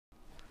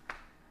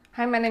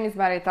Hi, my name is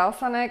Marieta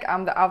Oslanec.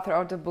 I'm the author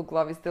of the book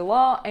Love is the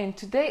Law, and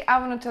today I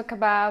want to talk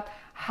about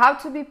how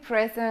to be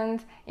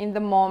present in the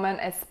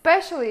moment,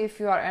 especially if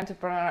you are an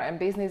entrepreneur and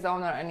business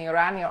owner and you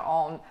run your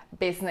own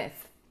business.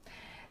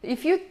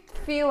 If you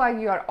feel like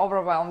you are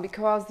overwhelmed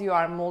because you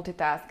are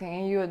multitasking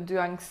and you are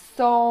doing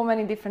so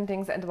many different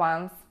things at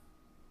once,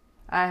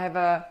 I have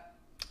a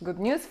good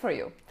news for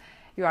you.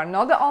 You are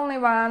not the only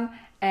one,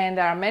 and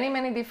there are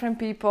many different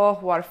people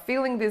who are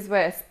feeling this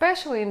way,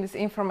 especially in this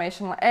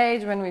informational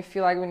age when we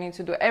feel like we need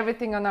to do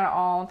everything on our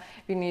own.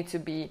 We need to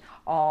be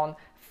on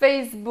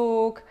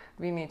Facebook,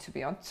 we need to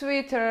be on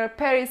Twitter,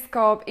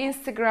 Periscope,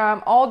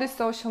 Instagram, all this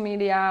social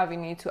media. We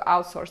need to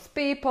outsource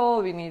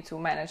people, we need to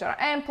manage our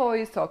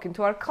employees, talking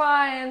to our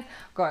clients,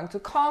 going to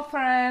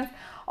conference,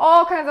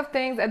 all kinds of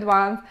things at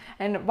once.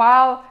 And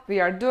while we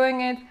are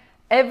doing it,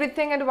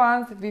 everything at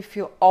once, we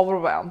feel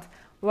overwhelmed.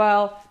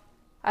 Well,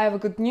 I have a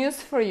good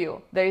news for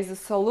you. There is a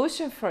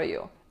solution for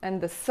you. And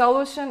the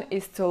solution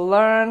is to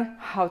learn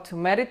how to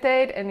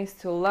meditate and is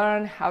to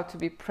learn how to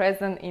be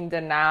present in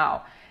the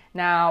now.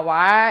 Now,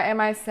 why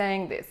am I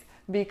saying this?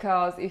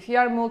 Because if you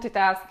are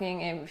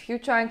multitasking and if you're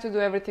trying to do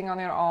everything on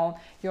your own,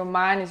 your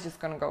mind is just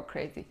going to go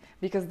crazy.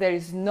 Because there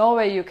is no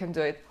way you can do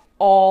it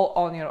all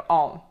on your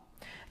own.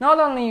 Not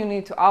only you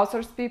need to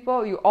outsource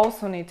people, you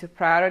also need to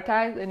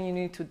prioritize and you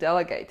need to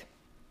delegate.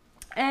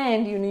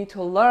 And you need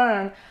to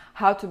learn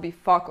how to be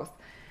focused.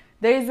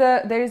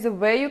 There is a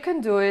way you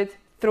can do it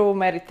through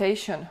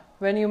meditation.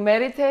 When you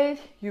meditate,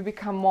 you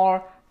become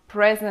more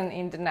present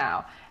in the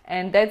now.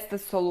 And that's the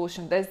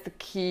solution. That's the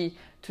key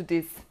to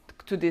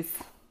this,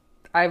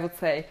 I would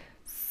say,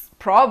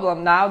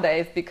 problem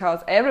nowadays, because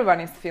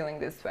everyone is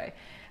feeling this way.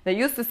 They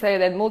used to say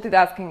that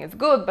multitasking is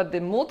good, but the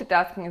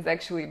multitasking is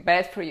actually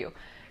bad for you.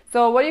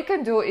 So what you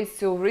can do is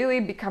to really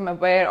become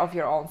aware of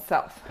your own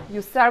self.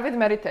 You start with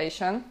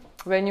meditation.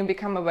 When you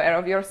become aware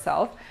of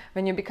yourself,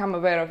 when you become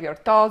aware of your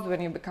thoughts,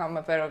 when you become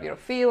aware of your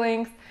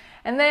feelings,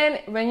 and then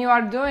when you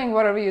are doing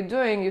whatever you're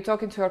doing, you're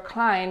talking to your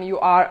client, you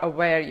are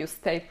aware, you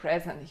stay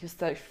present, you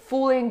stay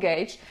fully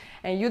engaged,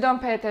 and you don't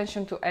pay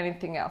attention to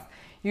anything else.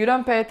 You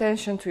don't pay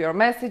attention to your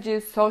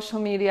messages, social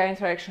media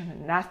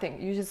interaction,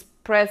 nothing. You're just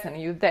present,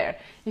 you're there.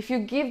 If you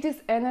give this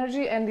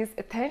energy and this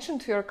attention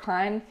to your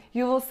client,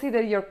 you will see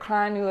that your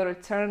client will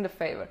return the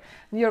favor.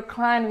 Your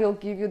client will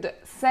give you the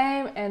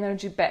same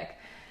energy back.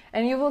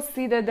 And you will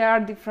see that there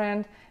are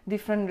different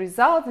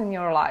results in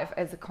your life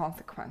as a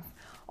consequence.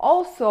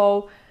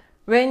 Also,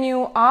 when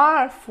you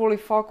are fully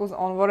focused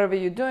on whatever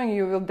you're doing,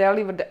 you will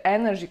deliver the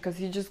energy because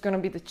you're just going to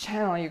be the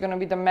channel, you're going to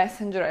be the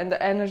messenger, and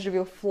the energy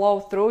will flow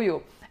through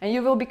you. And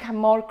you will become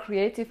more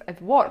creative at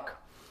work.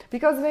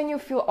 Because when you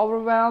feel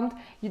overwhelmed,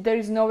 there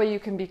is no way you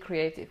can be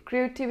creative.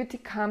 Creativity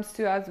comes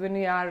to us when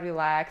we are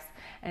relaxed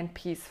and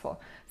peaceful.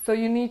 So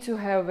you need to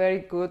have a very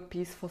good,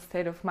 peaceful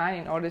state of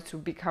mind in order to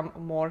become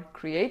more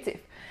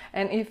creative.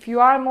 And if you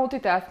are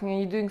multitasking and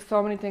you're doing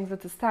so many things at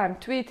this time,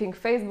 tweeting,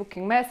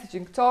 Facebooking,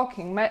 messaging,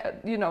 talking,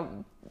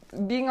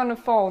 being on the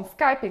phone,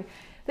 Skyping,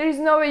 there is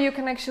no way you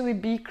can actually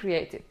be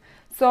creative.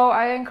 So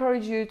I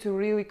encourage you to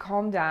really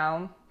calm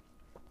down.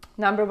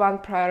 Number one,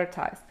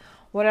 prioritize.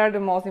 What are the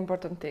most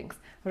important things?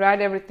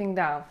 Write everything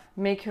down.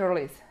 Make your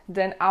list.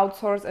 Then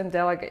outsource and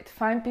delegate.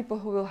 Find people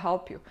who will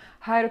help you.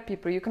 Hire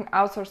people. You can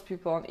outsource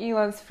people on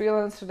Elance,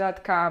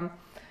 freelancer.com,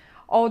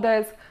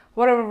 Odesk,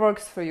 whatever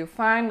works for you.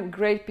 Find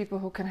great people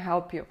who can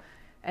help you.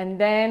 And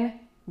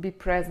then be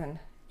present.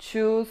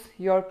 Choose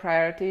your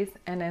priorities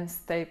and then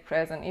stay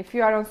present. If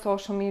you are on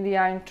social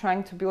media and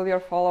trying to build your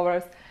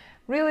followers,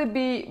 really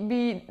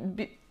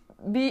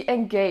be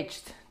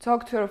engaged.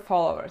 Talk to your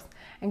followers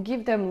and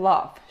give them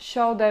love.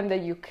 Show them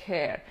that you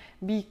care.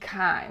 Be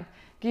kind.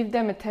 Give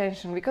them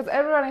attention, because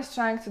everyone is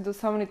trying to do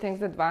so many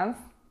things at once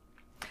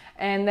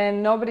and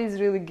then nobody is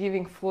really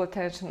giving full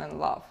attention and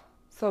love.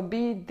 So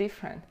be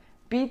different.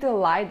 Be the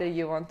light that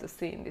you want to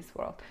see in this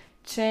world.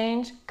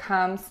 Change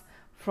comes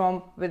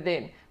from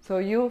within. So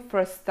you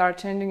first start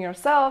changing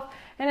yourself,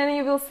 and then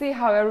you will see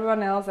how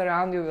everyone else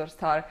around you will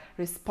start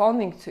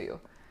responding to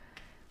you.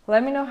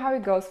 Let me know how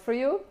it goes for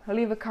you.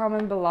 Leave a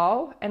comment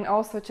below, and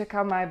also check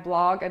out my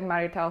blog at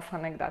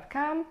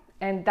marietaoslanec.com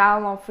and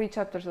download free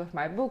chapters of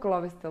my book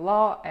Love is the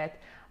Law at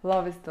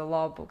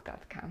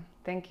loveisthelawbook.com.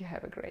 Thank you.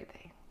 Have a great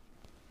day.